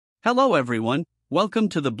Hello everyone, welcome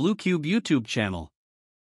to the Blue Cube YouTube channel.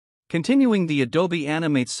 Continuing the Adobe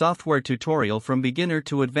Animate software tutorial from beginner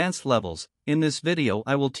to advanced levels, in this video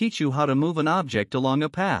I will teach you how to move an object along a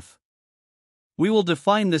path. We will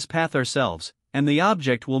define this path ourselves, and the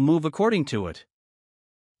object will move according to it.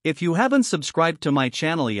 If you haven't subscribed to my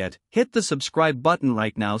channel yet, hit the subscribe button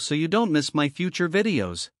right now so you don't miss my future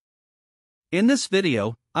videos. In this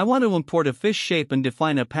video, I want to import a fish shape and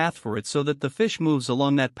define a path for it so that the fish moves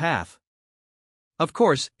along that path. Of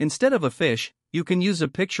course, instead of a fish, you can use a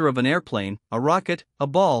picture of an airplane, a rocket, a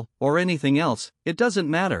ball, or anything else, it doesn't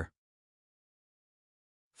matter.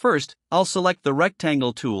 First, I'll select the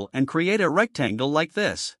rectangle tool and create a rectangle like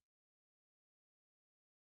this.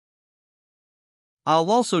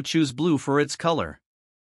 I'll also choose blue for its color.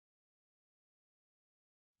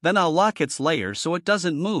 Then I'll lock its layer so it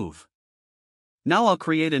doesn't move. Now I'll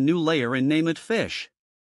create a new layer and name it Fish.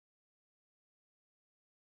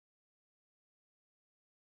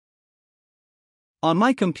 On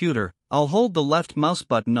my computer, I'll hold the left mouse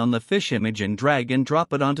button on the fish image and drag and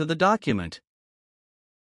drop it onto the document.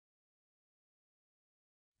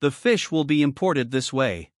 The fish will be imported this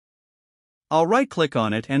way. I'll right-click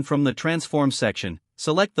on it and from the Transform section,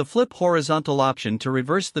 select the Flip Horizontal option to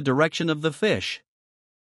reverse the direction of the fish.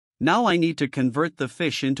 Now I need to convert the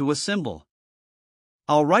fish into a symbol.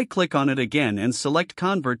 I'll right-click on it again and select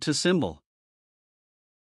Convert to Symbol.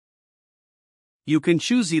 You can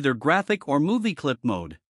choose either graphic or movie clip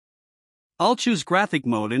mode. I'll choose graphic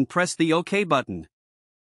mode and press the OK button.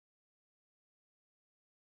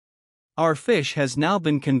 Our fish has now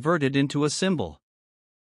been converted into a symbol.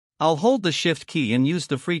 I'll hold the Shift key and use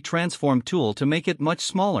the free Transform tool to make it much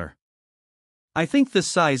smaller. I think this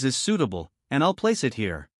size is suitable, and I'll place it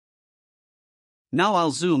here. Now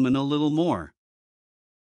I'll zoom in a little more.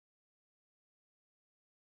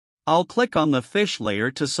 I'll click on the fish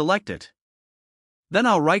layer to select it. Then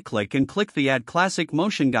I'll right-click and click the Add Classic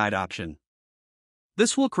Motion Guide option.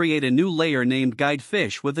 This will create a new layer named Guide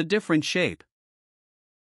Fish with a different shape.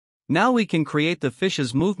 Now we can create the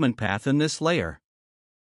fish's movement path in this layer.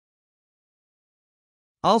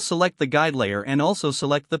 I'll select the guide layer and also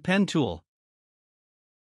select the pen tool.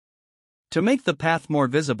 To make the path more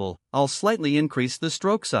visible, I'll slightly increase the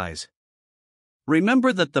stroke size.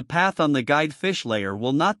 Remember that the path on the guide fish layer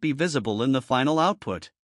will not be visible in the final output.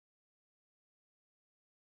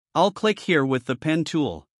 I'll click here with the pen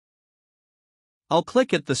tool. I'll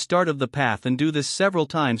click at the start of the path and do this several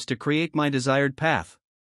times to create my desired path.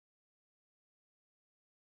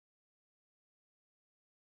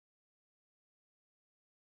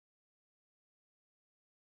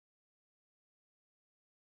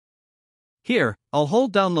 Here, I'll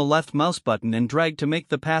hold down the left mouse button and drag to make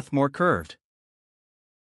the path more curved.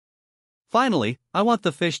 Finally, I want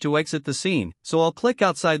the fish to exit the scene, so I'll click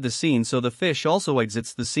outside the scene so the fish also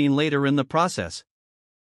exits the scene later in the process.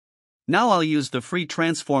 Now I'll use the free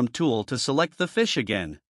Transform tool to select the fish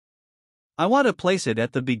again. I want to place it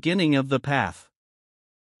at the beginning of the path.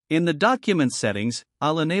 In the document settings,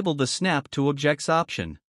 I'll enable the Snap to Objects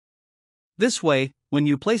option. This way, when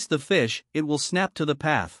you place the fish, it will snap to the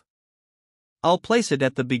path. I'll place it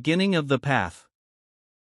at the beginning of the path.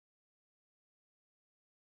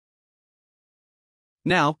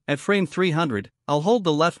 Now, at frame 300, I'll hold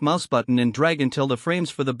the left mouse button and drag until the frames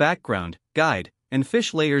for the background, guide, and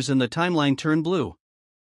fish layers in the timeline turn blue.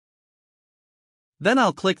 Then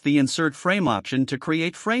I'll click the Insert Frame option to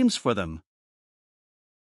create frames for them.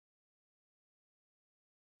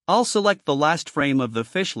 I'll select the last frame of the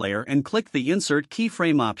fish layer and click the Insert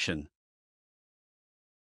Keyframe option.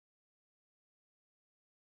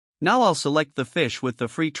 Now I'll select the fish with the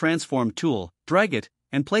free Transform tool, drag it,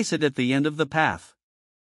 and place it at the end of the path.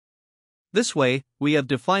 This way, we have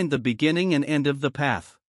defined the beginning and end of the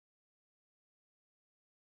path.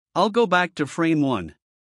 I'll go back to frame 1.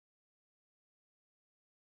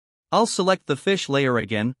 I'll select the fish layer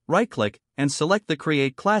again, right-click, and select the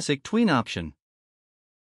Create Classic Tween option.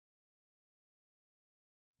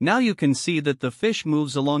 Now you can see that the fish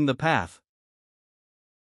moves along the path.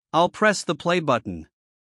 I'll press the play button.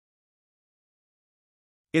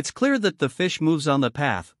 It's clear that the fish moves on the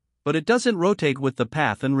path, but it doesn't rotate with the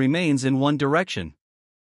path and remains in one direction.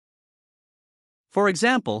 For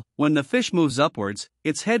example, when the fish moves upwards,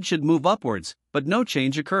 its head should move upwards, but no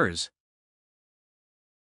change occurs.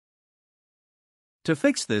 To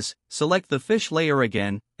fix this, select the fish layer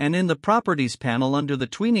again, and in the Properties panel under the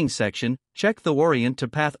Tweening section, check the Orient to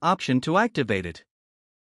Path option to activate it.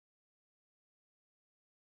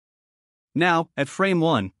 Now, at frame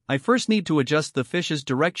 1, I first need to adjust the fish's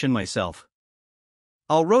direction myself.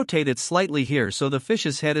 I'll rotate it slightly here so the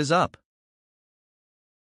fish's head is up.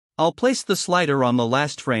 I'll place the slider on the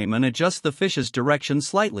last frame and adjust the fish's direction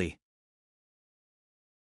slightly.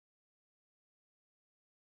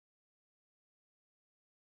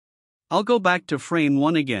 I'll go back to frame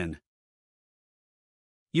 1 again.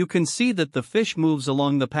 You can see that the fish moves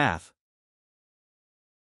along the path.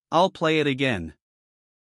 I'll play it again.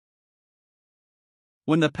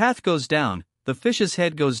 When the path goes down, the fish's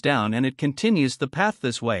head goes down and it continues the path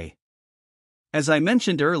this way. As I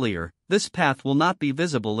mentioned earlier, this path will not be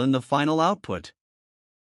visible in the final output.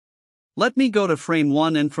 Let me go to frame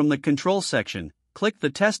 1 and from the control section, click the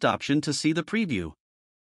test option to see the preview.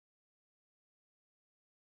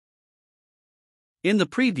 In the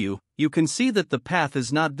preview, you can see that the path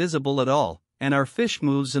is not visible at all, and our fish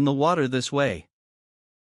moves in the water this way.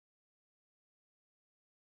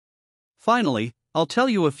 Finally, I'll tell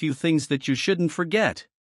you a few things that you shouldn't forget.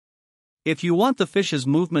 If you want the fish's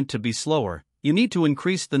movement to be slower, you need to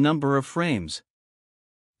increase the number of frames.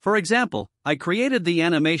 For example, I created the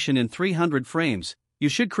animation in 300 frames, you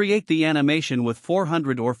should create the animation with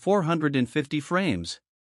 400 or 450 frames.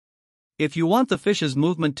 If you want the fish's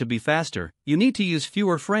movement to be faster, you need to use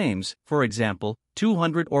fewer frames, for example,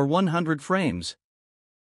 200 or 100 frames.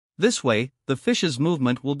 This way, the fish's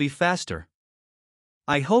movement will be faster.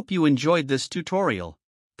 I hope you enjoyed this tutorial.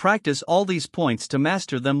 Practice all these points to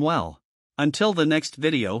master them well. Until the next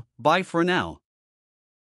video, bye for now.